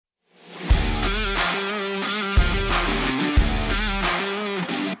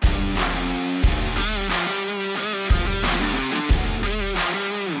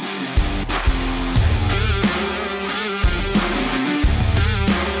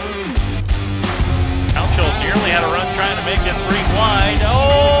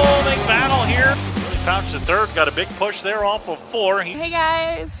Pauch the third got a big push there off of 4. Hey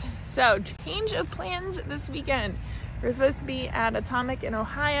guys, so change of plans this weekend. We're supposed to be at Atomic in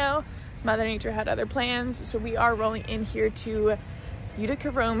Ohio. Mother Nature had other plans, so we are rolling in here to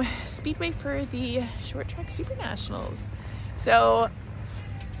Utica Rome Speedway for the short track super nationals. So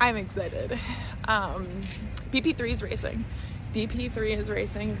I'm excited. BP3 is racing. BP3 is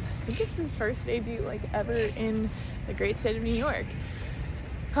racing. I think it's his first debut like ever in the great state of New York.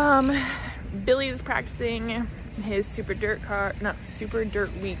 Billy is practicing his super dirt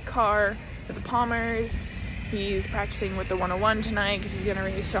week car for the Palmers. He's practicing with the 101 tonight because he's gonna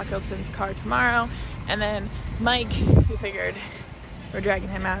race Shock Hilton's car tomorrow. And then Mike, we figured we're dragging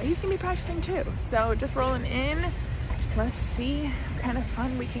him out. He's gonna be practicing too. So just rolling in. Let's see what kind of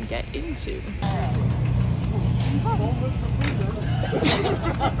fun we can get into.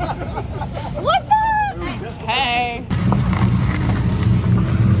 What's up? Hey.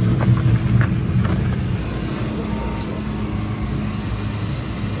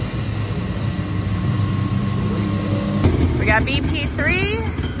 We got BP3,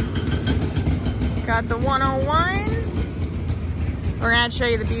 got the 101. We're gonna show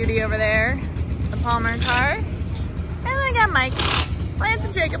you the beauty over there, the Palmer car. And then I got Mike, Lance,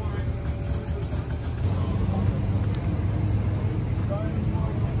 and Jacob.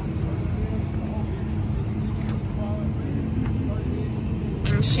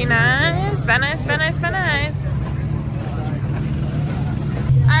 And she nice, very nice, very nice, very nice.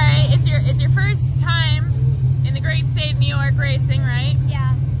 All right, it's your first time in the great state of New York racing, right?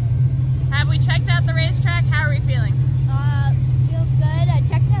 Yeah. Have we checked out the racetrack? How are we feeling? Feels good. I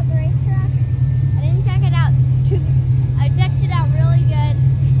checked out the racetrack. I didn't check it out I checked it out really good.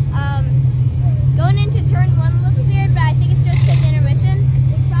 Going into turn 1 looks weird, but I think it's just because intermission.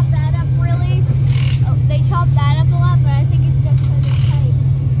 They chopped that up they chopped that up a lot, but I think it's just because it's tight.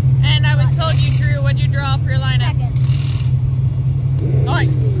 And I was told you drew, what'd you draw for your lineup? Second.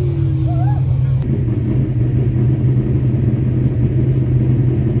 Nice.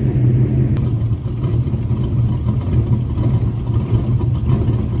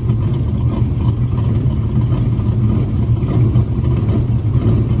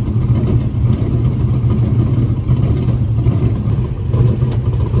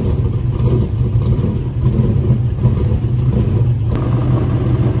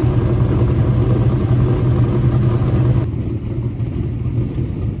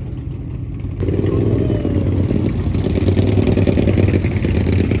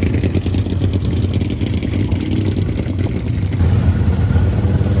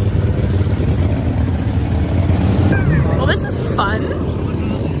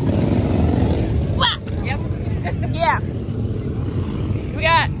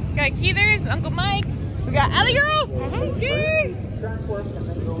 Uncle Mike. We got Allie Girl. Yay.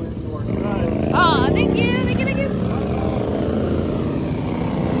 Oh, thank you. Thank you. Thank you.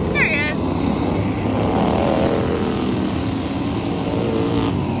 There he is.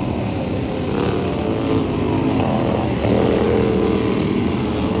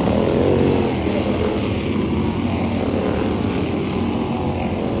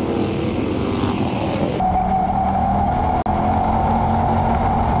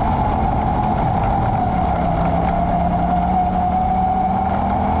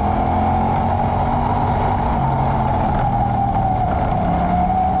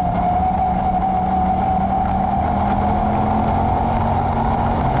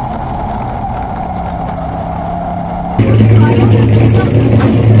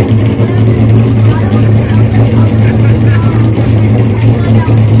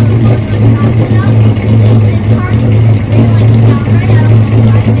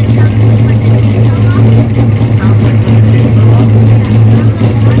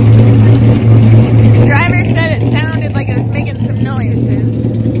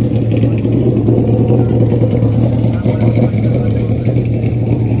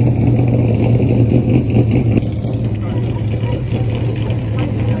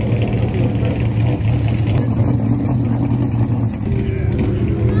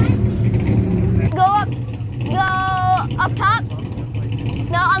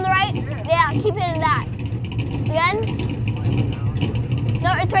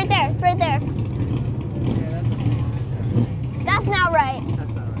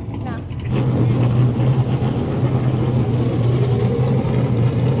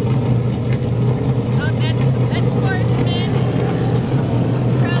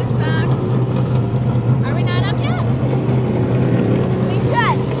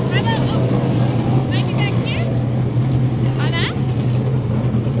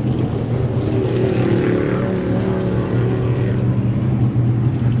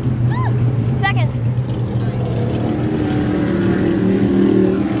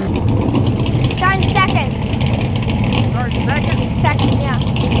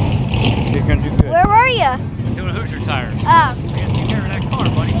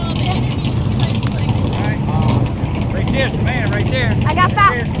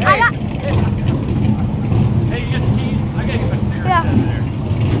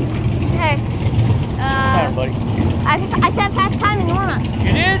 buddy? I set fast time in the warm-up.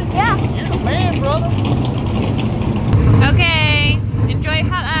 You did? Yeah. You're the man, brother. Okay, enjoy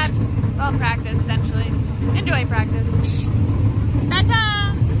hot laps. Well, practice, essentially. Enjoy practice.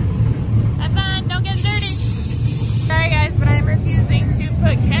 Ta-ta! Have fun, don't get dirty. Sorry guys, but I'm refusing to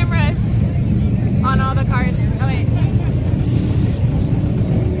put cameras on all the cars. Oh wait.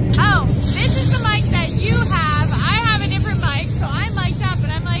 Oh, this is the mic that you have. I have a different mic, so I'm mic'd up,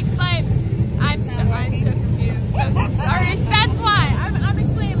 and I'm like, but I'm so confused. So sorry, that's why. I'm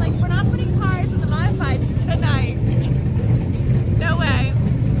explaining, like, we're not putting cars in the modifieds tonight. No way.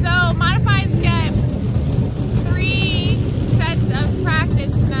 So modifieds get 3 sets of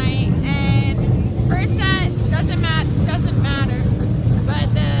practice tonight, and first set doesn't matter,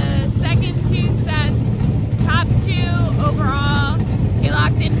 but the second 2 sets, top 2 overall, get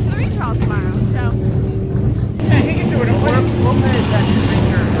locked into the retrial tomorrow. So Yeah, he can do it. We'll pay attention.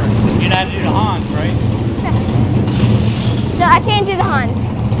 You know how to do the Hans, right? No, I can't do the Hans.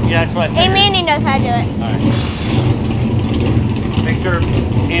 Yeah, that's what I Hey, figured. Mandy knows how to do it. Alright. Make sure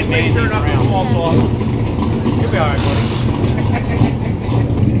can't make sure nothing falls off. You'll be alright, buddy.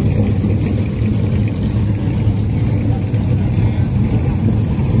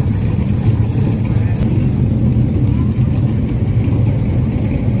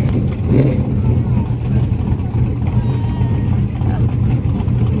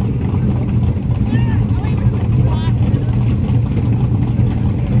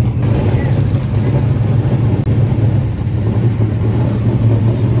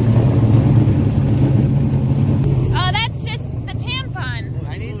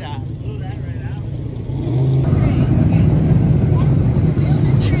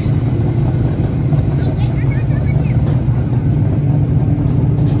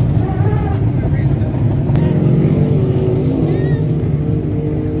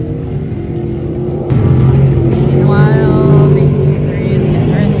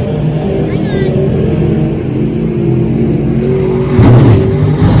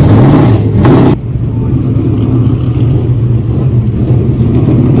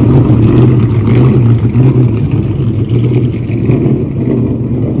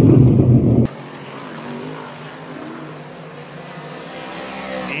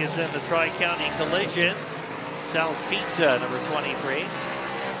 He's in the Tri-County Collision. Sal's Pizza, number 23.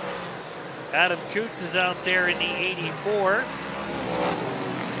 Adam Coots is out there in the 84.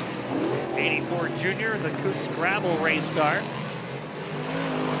 84 Junior, the Coots Gravel race car.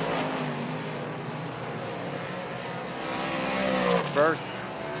 First.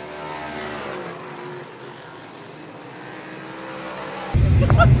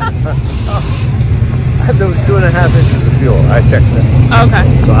 There was 2.5 inches of fuel. I checked it. okay.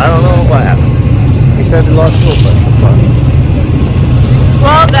 So I don't know what happened. He said he lost fuel, but it's fine.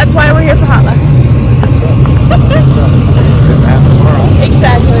 Well, that's why we're here for hot laps. It happened tomorrow.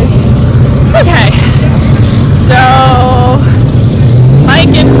 Exactly. Okay. So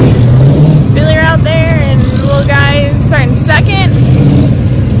Mike and Billy are out there, and the little guy is starting second.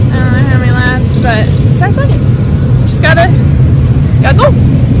 I don't know how many laps, but start second. Just gotta go.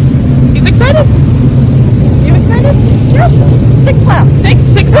 He's excited. You excited? Yes. 6 laps.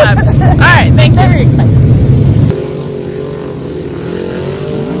 Six laps. All right. Thank you. Very excited.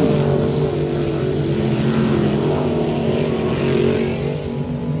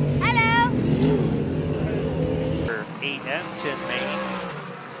 For 8 and 10 main.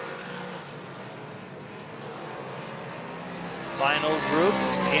 Final group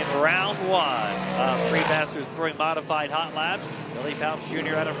in round 1 of Three Masters Brewing Modified Hot Laps. Billy Pauch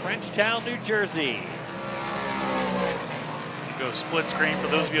Jr. out of Frenchtown, New Jersey. Go split screen for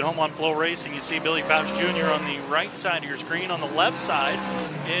those of you at home on Flow Racing. You see Billy Pauch Jr. on the right side of your screen. On the left side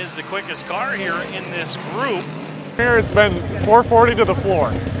is the quickest car here in this group. Here it's been 440 to the floor.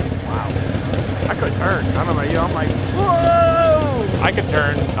 Wow. I could turn. I don't know, you know, I'm like, whoa! I could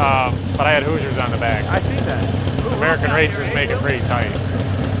turn, but I had Hoosiers on the back. I see that. American racers make it pretty tight.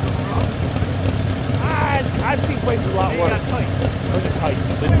 I've seen places a lot worse. Those are tight.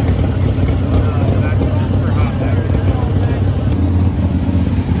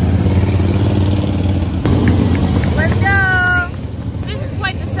 Let's go. This is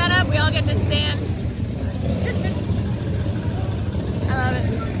quite the setup. We all get to stand. I love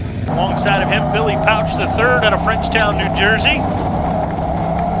it. Alongside of him, Billy Pauch III out of Frenchtown, New Jersey.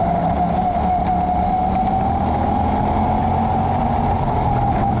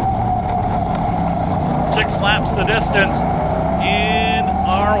 Six laps the distance in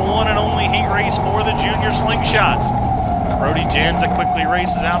our one and only heat race for the junior slingshots. Brody Janza quickly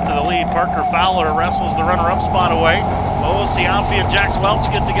races out to the lead. Parker Fowler wrestles the runner-up spot away. Siafi and Jax Welch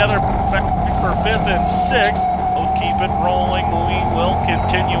get together. for 5th and 6th. Both keep it rolling. We will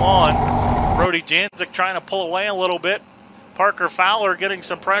continue on. Brody Janczyk trying to pull away a little bit. Parker Fowler getting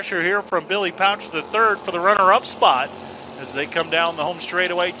some pressure here from Billy Pauch III for the runner-up spot as they come down the home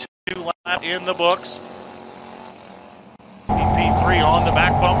straightaway. 2 laps in the books. EP3 on the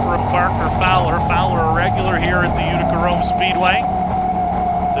back bumper of Parker Fowler. Fowler a regular here at the Utica Rome Speedway.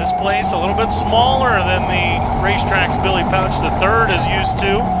 This place a little bit smaller than the racetracks Billy Pauch III is used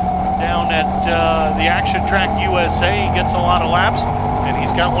to. Down at the Action Track USA, he gets a lot of laps, and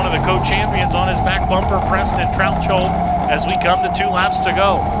he's got one of the co-champions on his back bumper, Preston Troutchold, as we come to 2 laps to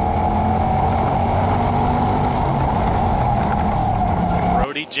go.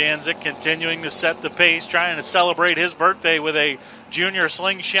 Brody Janczyk continuing to set the pace, trying to celebrate his birthday with a junior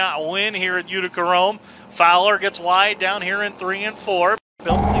slingshot win here at Utica Rome. Fowler gets wide down here in 3 and 4.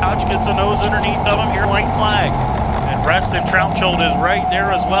 Billy Pauch gets a nose underneath of him here, white flag. And Preston Troutchold is right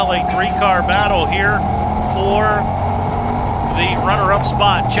there as well. A 3-car battle here for the runner-up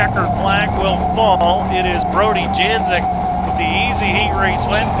spot. Checkered flag will fall. It is Brody Janczyk with the easy heat race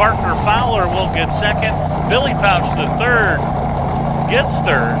win. Parker Fowler will get 2nd. Billy Pauch III gets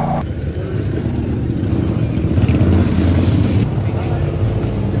 3rd.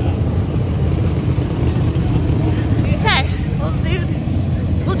 Okay,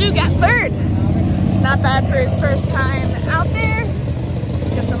 Little dude got 3rd. Not bad for his first time out there.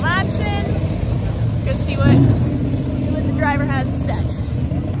 Get some laps in. Let's go see what the driver has to say.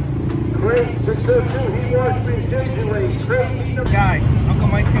 Great, 602, he watched me digitally. Great. Guy, Uncle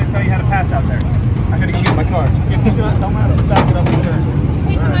Mike's gonna tell you how to pass out there. I gotta get my car. Yeah, tell him how to back it up and turn.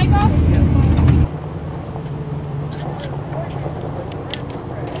 Take the mic off?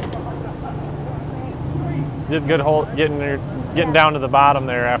 Did good hold getting down to the bottom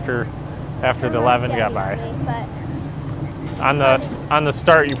there after the 11 got by. On the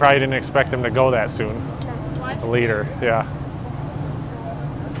start, you probably didn't expect him to go that soon. The leader, yeah.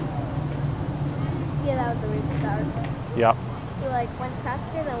 Yeah, that was the weird start. Yep. He like went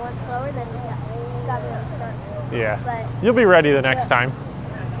faster, then went slower, then he got me on the start. Yeah. But you'll be ready the next time.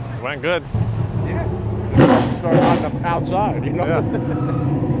 Went good. Yeah. Start on the outside, you know? Yeah.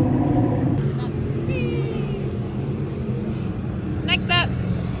 Next up.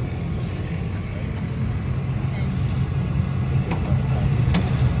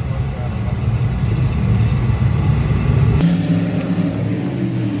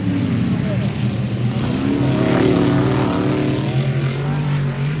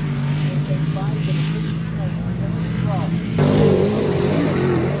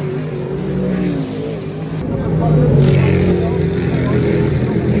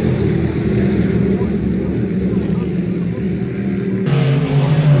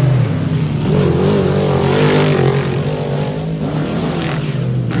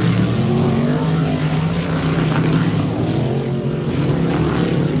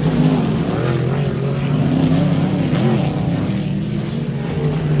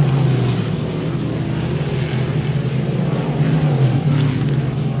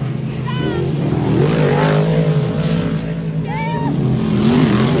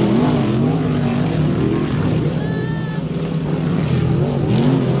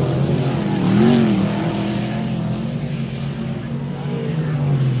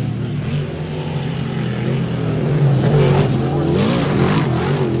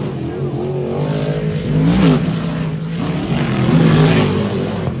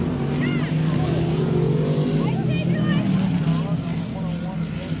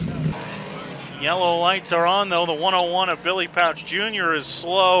 Yellow lights are on, though. The 101 of Billy Pauch Jr. is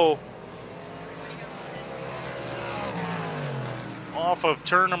slow. Off of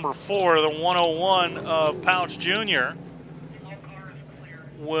turn number 4, the 101 of Pauch Jr.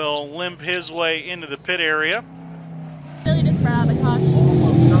 will limp his way into the pit area. Really just spread out the caution.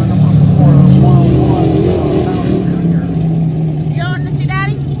 You going to see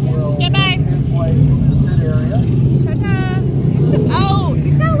Daddy? Get back. Ta-ta. Oh,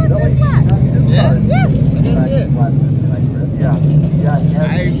 he's got a lift for his flat. Yeah? Yeah. That's it.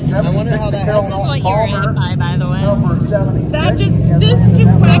 I wonder how that This is what you were hit by the way. This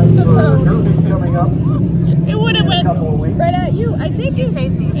just whacked the phone. It would have went right at you. I saved you.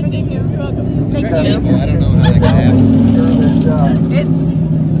 Saved me. I saved you. You're welcome. Thank you. I don't know how that could happen.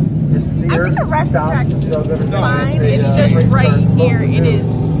 I think the rest of the track's fine. It's just right here. It is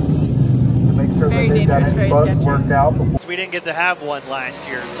very dangerous, very sketchy. So we didn't get to have one last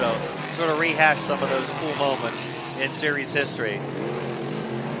year, so sort of rehash some of those cool moments in series history.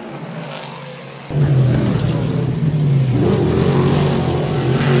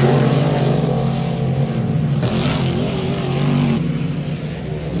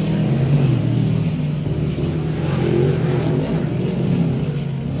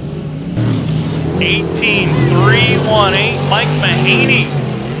 18.318. Mike Mahaney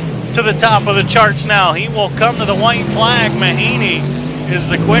to the top of the charts now. He will come to the white flag. Mahaney is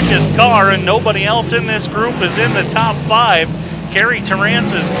the quickest car, and nobody else in this group is in the top 5. Kerry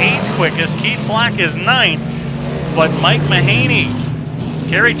Torrance is 8th quickest. Keith Flack is 9th. But Mike Mahaney,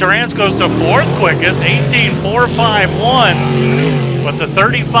 Kerry Torrance goes to 4th quickest, 18.451. But the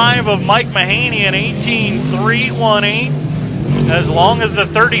 35 of Mike Mahaney and 18.318. As long as the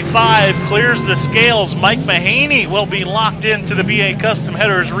 35 clears the scales, Mike Mahaney will be locked into the BA Custom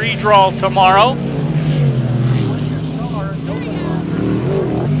Headers redraw tomorrow.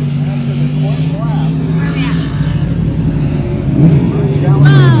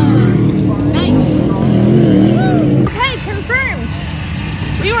 Okay, confirmed.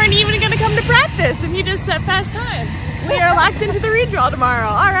 We weren't even going to come to practice, and you just set fast time. We are locked into the redraw tomorrow.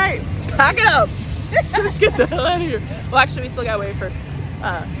 All right, pack it up. Let's get the hell out of here. Well, actually, we still got to wait for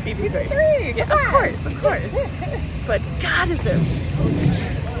BB3. Yeah, of course. But God, is it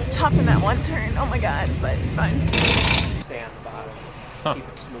tough in that one turn. Oh my God, but it's fine. Stay on the bottom. Huh. Keep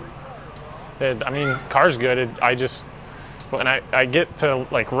it smooth. I mean, car's good. I just, when I get to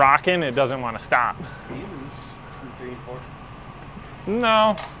like rocking, it doesn't want to stop. Can you lose 2, 3, and 4?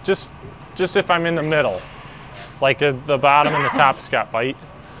 No, just if I'm in the middle. Like the bottom and the top's got bite.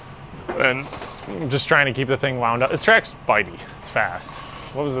 And I'm just trying to keep the thing wound up. The track's bitey. It's fast.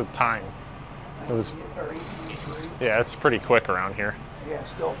 What was the time? It was. Yeah, it's pretty quick around here. Yeah, it's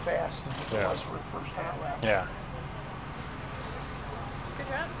still fast. Yeah. Was for the first half lap. Yeah. Good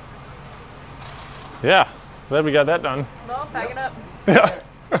job. Yeah. Glad we got that done. Well, pack it up. Yeah.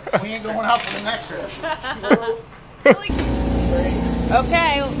 We ain't going out for the next session.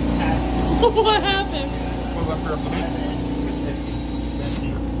 Okay. What happened?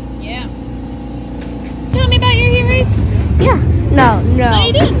 Yeah. Tell me about your heat race. Yeah. No. No,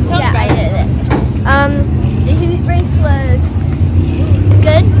 you didn't. Tell me Yeah, I about did it. The heat race was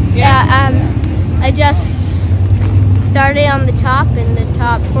good. Yeah. I just started on the top, and the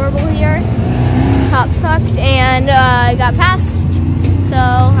top's horrible here. Top sucked, and I got passed. So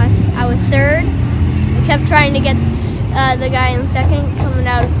I was 3rd. I kept trying to get the guy in 2nd coming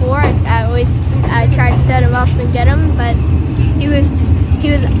out of 4. I tried to set him up and get him, but he was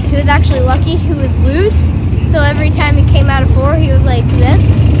actually lucky. He was loose, so every time he came out of 4, he was like this,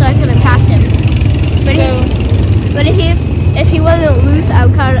 so I couldn't pass him. But if he wasn't loose, I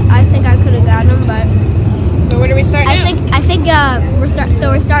think I could have got him. But So where do we start now? I think we're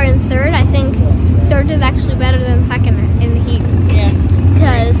starting 3rd. I think 3rd is actually better than 2nd in the heat. Yeah.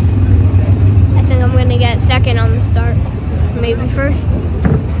 Because I think I'm gonna get 2nd on the start, maybe 1st.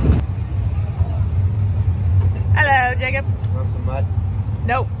 Hello, Jacob. Want some mud?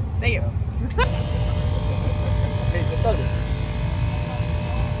 Nope. Thank you.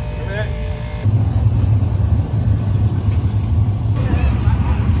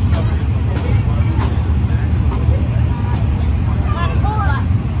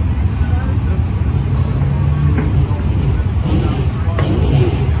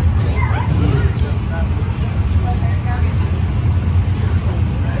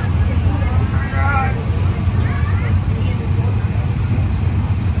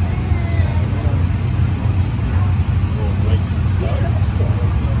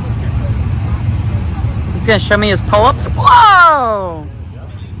 He's gonna show me his pull-ups. Whoa!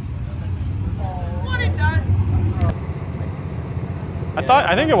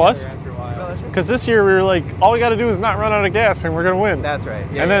 I think it was. Because this year we were like, all we got to do is not run out of gas and we're gonna win. That's right.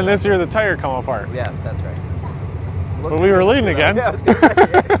 Yeah, and then this year the tire come apart. Yes, that's right. But we were leading again. Yeah, I was gonna say,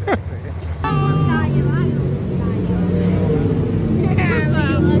 yeah, exactly.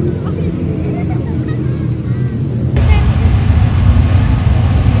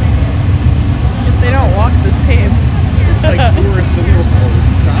 They don't walk the same. It's like tourist and all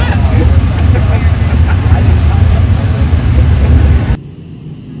this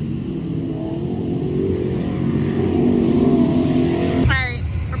Alright,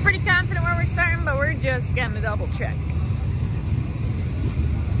 we're pretty confident where we're starting, but we're just gonna double check.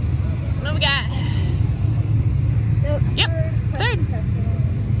 What we got? Yep, 3rd.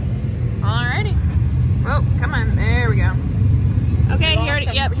 Alrighty. Oh, come on, there we go. Okay, he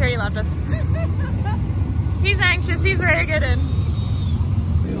already left us. He's anxious, he's ready to get in.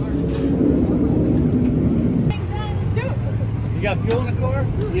 You got fuel in the car?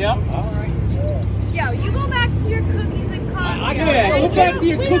 Yep. All right. Yo, you go back to your cookies and coffee. Go back to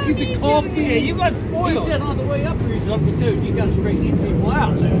your cookies and coffee. Yeah, you got spoiled. You said on the way up here, something too. You got to straighten these people out.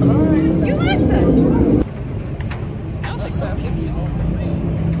 All right. You left us. I don't think so.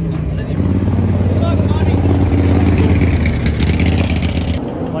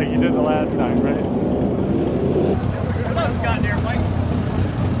 Like you did the last time, right?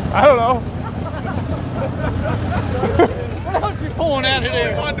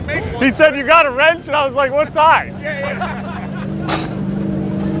 He said, you got a wrench? And I was like, what size?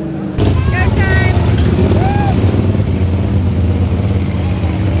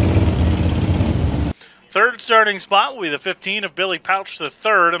 Third starting spot will be the 15 of Billy Pauch the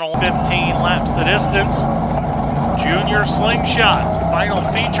third, and 15 laps the distance. Junior slingshots, final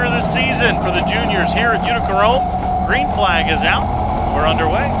feature of the season for the juniors here at Utica Rome. Green flag is out. We're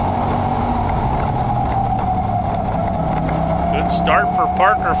underway. Good start for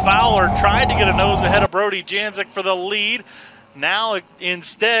Parker Fowler. Tried to get a nose ahead of Brody Janzik for the lead. Now,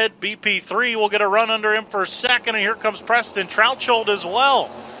 instead, BP3 will get a run under him for second, and here comes Preston Troutshold as well.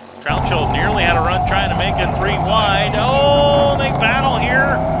 Troutshold nearly had a run trying to make it 3 wide. Oh, they battle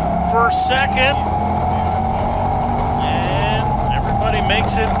here for second. And everybody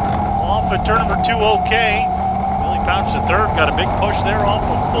makes it off at turn number 2 okay. Billy Pauch the third got a big push there off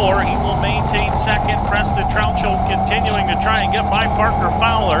of 4. He will maintain second. Preston Troutshold continuing to try and get by Parker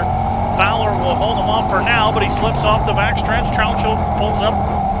Fowler. Fowler will hold him off for now, but he slips off the backstretch. Troutshold pulls up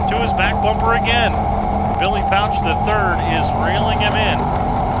to his back bumper again. Billy Pauch the third is reeling him in.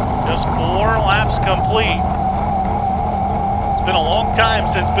 Just 4 laps complete. It's been a long time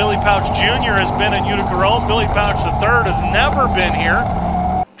since Billy Pauch Jr. has been at Utica Rome. Billy Pauch III has never been here.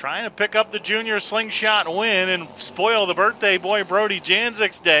 Trying to pick up the junior slingshot win and spoil the birthday boy Brody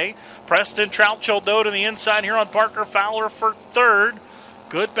Janzik's day. Preston Troutshold though to the inside here on Parker Fowler for third.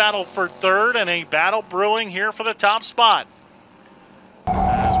 Good battle for third, and a battle brewing here for the top spot.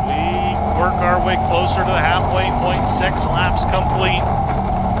 As we work our way closer to the halfway point, 6 laps complete.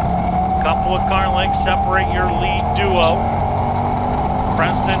 Couple of car lengths separate your lead duo.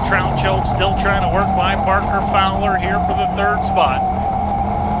 Preston Troutshold still trying to work by Parker Fowler here for the third spot.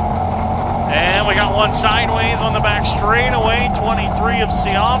 And we got one sideways on the back straightaway, 23 of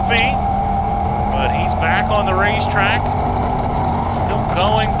Siafi. But he's back on the racetrack. Still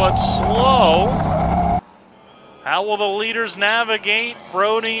going, but slow. How will the leaders navigate?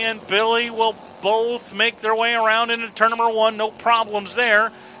 Brody and Billy will both make their way around into turn number 1. No problems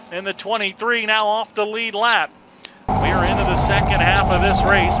there. And the 23 now off the lead lap. We are into the second half of this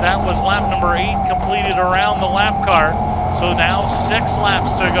race. That was lap number 8 completed around the lap car. So now 6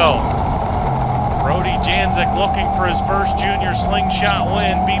 laps to go. Brody Janzik looking for his first junior slingshot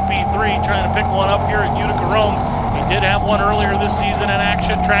win. BP3 trying to pick one up here at Utica Rome. He did have one earlier this season at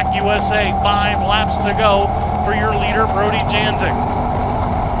Action Track USA. 5 laps to go for your leader, Brody Janzik.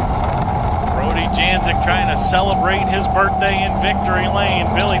 Brody Janzik trying to celebrate his birthday in Victory Lane.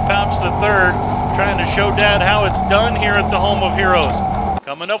 Billy Pauch III trying to show Dad how it's done here at the Home of Heroes.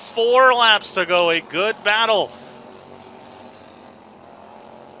 Coming to 4 laps to go. A good battle.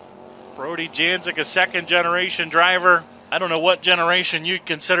 Brody Janzik, a second-generation driver. I don't know what generation you'd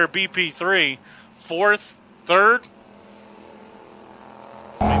consider BP3. 4th, 3rd?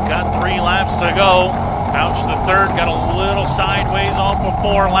 We've got 3 laps to go. Pauch the third got a little sideways off of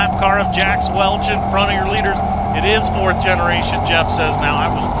 4. Lap car of Jax Welch in front of your leaders. It is 4th generation, Jeff says now. I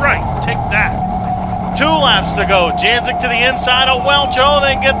was right. Take that. 2 laps to go. Janzik to the inside of Welch. Oh,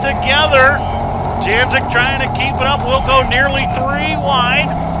 they get together. Janzik trying to keep it up. Will go nearly 3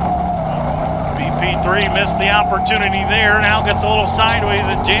 wide. BP3 missed the opportunity there. Now gets a little sideways,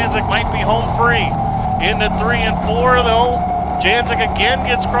 and Janzik might be home free. Into 3 and 4, though. Janzik again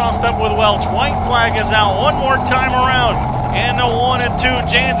gets crossed up with Welch. White flag is out one more time around. Into 1 and 2.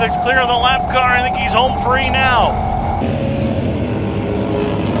 Janzik's clear of the lap car. I think he's home free now.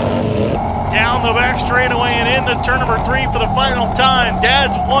 Down the back straightaway and into turn number 3 for the final time.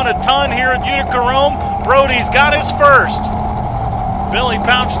 Dad's won a ton here at Utica Rome. Brody's got his first. Billy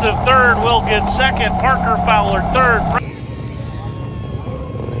Pauch the third will get second. Parker Fowler third.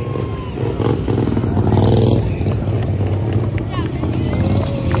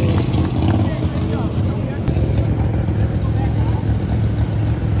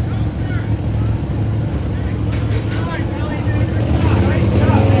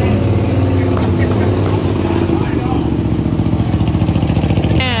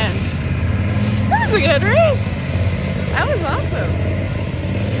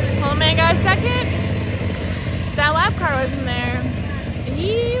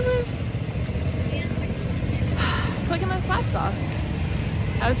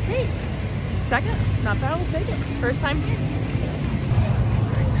 That was great. Second, not bad, we'll take it. First time here.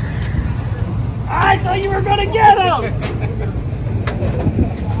 I thought you were gonna get him!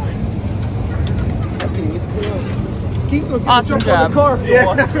 Awesome job.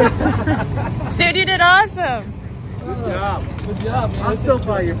 Dude, you did awesome. Good job. Good job, man. I'll still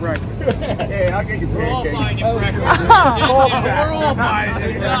buy you breakfast. Hey, I'll get you We're all buying pancakes. you breakfast. We're all buying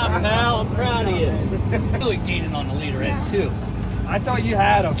you. Good job, pal. I'm proud of you. Really gaining on the leader end, too. I thought you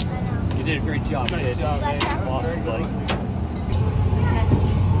had him. You did a great job, kid. Awesome, buddy.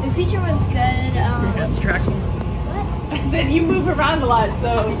 The feature was good. That's traction. I said you move around a lot,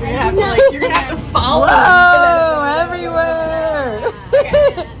 so you're gonna have to follow. Whoa, everywhere.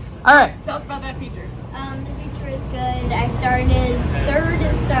 Okay. All right. Tell us about that feature. The feature was good. I started third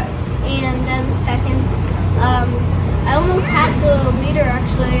and then second. I almost had the leader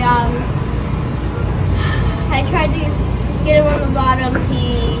actually. I tried to get him on the bottom.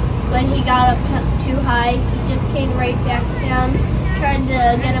 When he got up too high, he just came right back down. Tried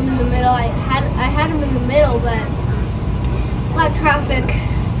to get him in the middle. I had him in the middle, but a lot of traffic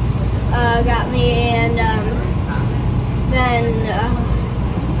got me, and then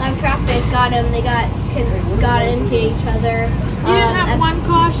a lot of traffic got him. They got into each other. You didn't have one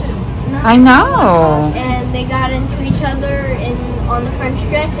caution. I know. And they got into each other on the front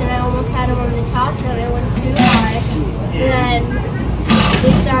stretch, and I almost had him on the top, then I went too high. So then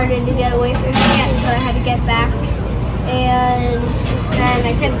they started to get away from me, so I had to get back. And then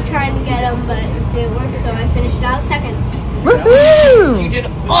I kept trying to get him, but it didn't work, so I finished out second. Woohoo! You did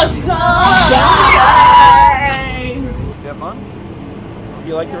awesome! Yay! You have fun?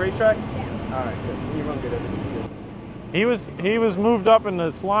 You like the racetrack? Yeah. All right, good. You run good at it. He was moved up in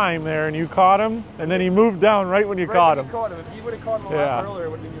the slime there, and you caught him, and then he moved down right when you caught him. If you would have caught him a lap earlier, it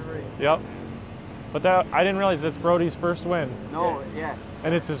would have been your race. Yep. But I didn't realize that's Brody's first win. No, yeah.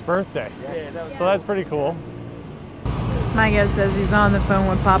 And it's his birthday. Yeah, that was so that's pretty cool. My guy says he's on the phone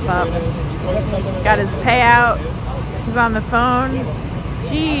with Pop-Up. Got his payout. He's on the phone.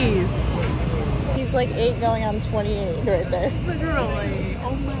 Jeez. He's like 8 going on 28 right there. Literally.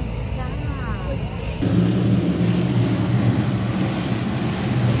 Oh my God.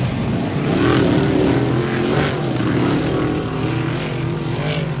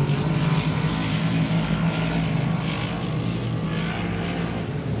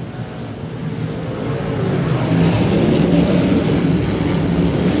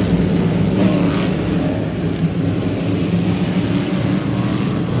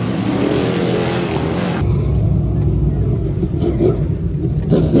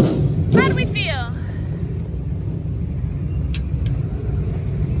 How do we feel?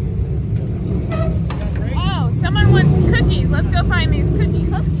 Oh, someone wants cookies. Let's go find these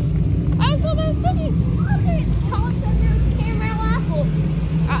cookies. Oh, so there's cookies. Okay, Tom said there's caramel apples.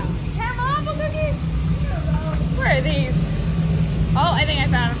 Caramel apple cookies? Where are these? Oh, I think I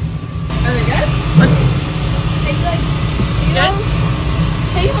found them. Are they good? Taste like,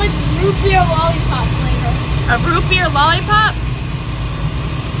 taste like root beer lollipop flavor. A root beer lollipop?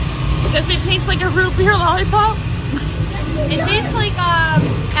 Does it taste like a root beer lollipop? It tastes like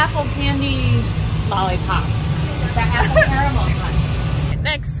apple candy lollipop. The apple caramel one.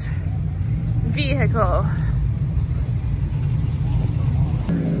 Next vehicle.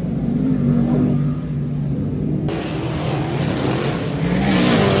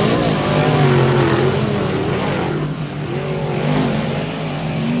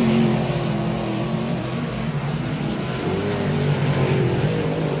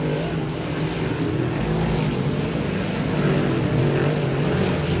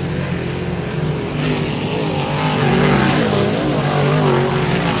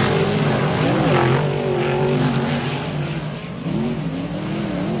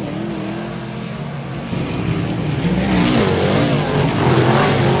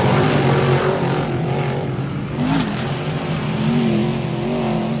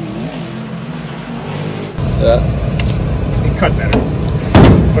 It cut better.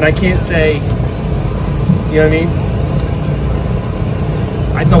 But I can't say, you know what I mean?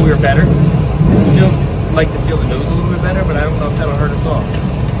 I thought we were better. I still like to feel the nose a little bit better, but I don't know if that'll hurt us off.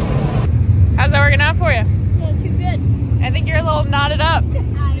 How's that working out for you? Not too good. I think you're a little knotted up. I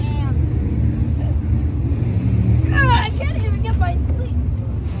am. I can't even get my sleep.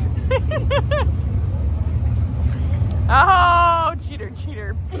 Oh,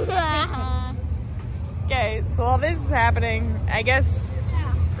 cheater. Okay, so while this is happening, I guess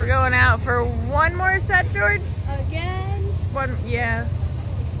we're going out for one more set, George? Again? One, yeah.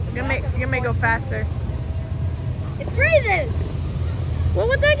 You're gonna make it go faster. It's freezing! Well,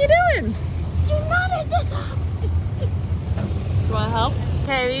 what the heck are you doing? You're not at the top! You wanna help?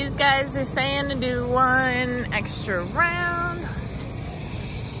 Okay, these guys are staying to do one extra round.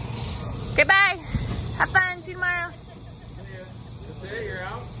 Okay, bye. Have fun. See you tomorrow. That's it? You're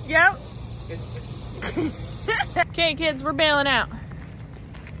out? Yep. Okay, kids, we're bailing out.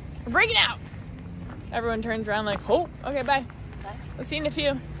 We're breaking out. Everyone turns around like, oh, okay, bye. Bye. We'll see you in a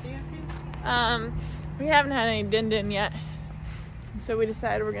few. We haven't had any din-din yet. So we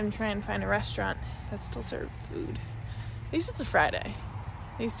decided we're gonna try and find a restaurant that still serves food. At least it's a Friday.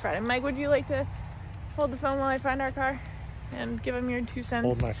 At least it's Friday. Mike, would you like to hold the phone while I find our car and give him your 2 cents?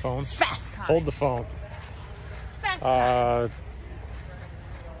 Hold my phone. Fast time. Hold the phone. Fast time.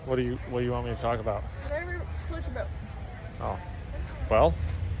 What do you want me to talk about? Whatever floats your boat. Oh, well,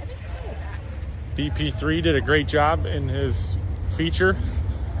 BP3 did a great job in his feature.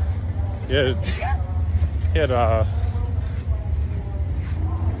 He had a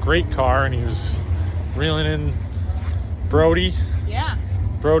great car, and he was reeling in Brody. Yeah.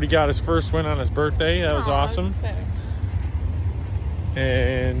 Brody got his first win on his birthday. That was awesome.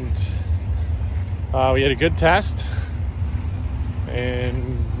 And we had a good test,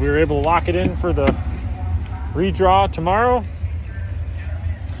 and we were able to lock it in for the redraw tomorrow.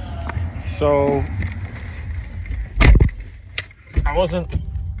 So I wasn't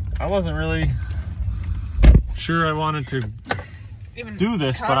really sure I wanted to do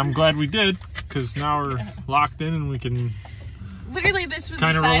this, but I'm glad we did, because now we're locked in and we can literally, this was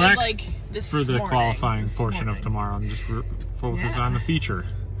kind of decided relax like this for the morning, qualifying portion of tomorrow and just focus on the feature.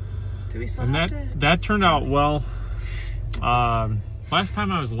 Do we still and have that turned out well. Last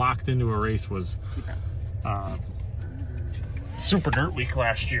time I was locked into a race was Super Dirt Week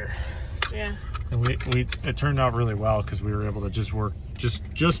last year. Yeah. And it turned out really well, because we were able to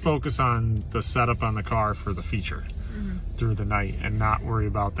just focus on the setup on the car for the feature through the night and not worry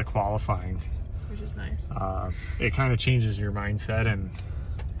about the qualifying. Which is nice. It kind of changes your mindset and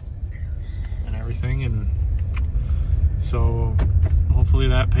everything, and so hopefully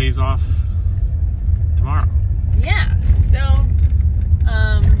that pays off tomorrow. Yeah. So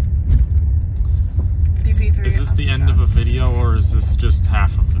DP3. Is this the end of a video, or is this just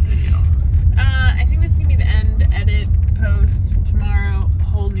half of the video? I think this is gonna be the end. Edit, post tomorrow,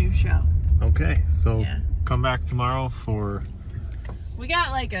 whole new show. Okay, so come back tomorrow for we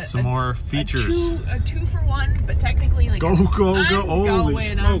got like some more features. A two for one, but technically like go. I'm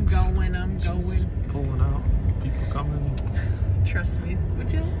Holy going. She's pulling out. People coming. Trust me.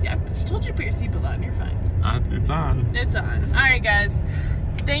 Would you? Yeah, I just told you to put your seatbelt on. You're fine. It's on. It's on. All right, guys.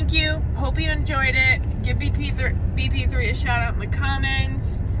 Thank you. Hope you enjoyed it. Give BP3 a shout out in the comments.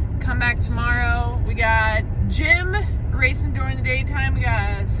 Come back tomorrow. We got Jim racing during the daytime. We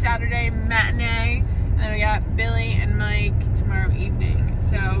got a Saturday matinee. And then we got Billy and Mike tomorrow evening.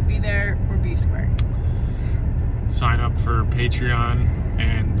 So be there or be square. Sign up for Patreon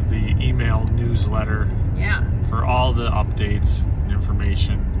and the email newsletter. Yeah. For all the updates and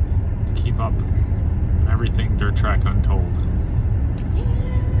information to keep up on everything Dirt Track Untold. Yeah.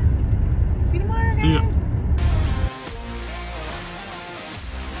 See you tomorrow, guys. See ya.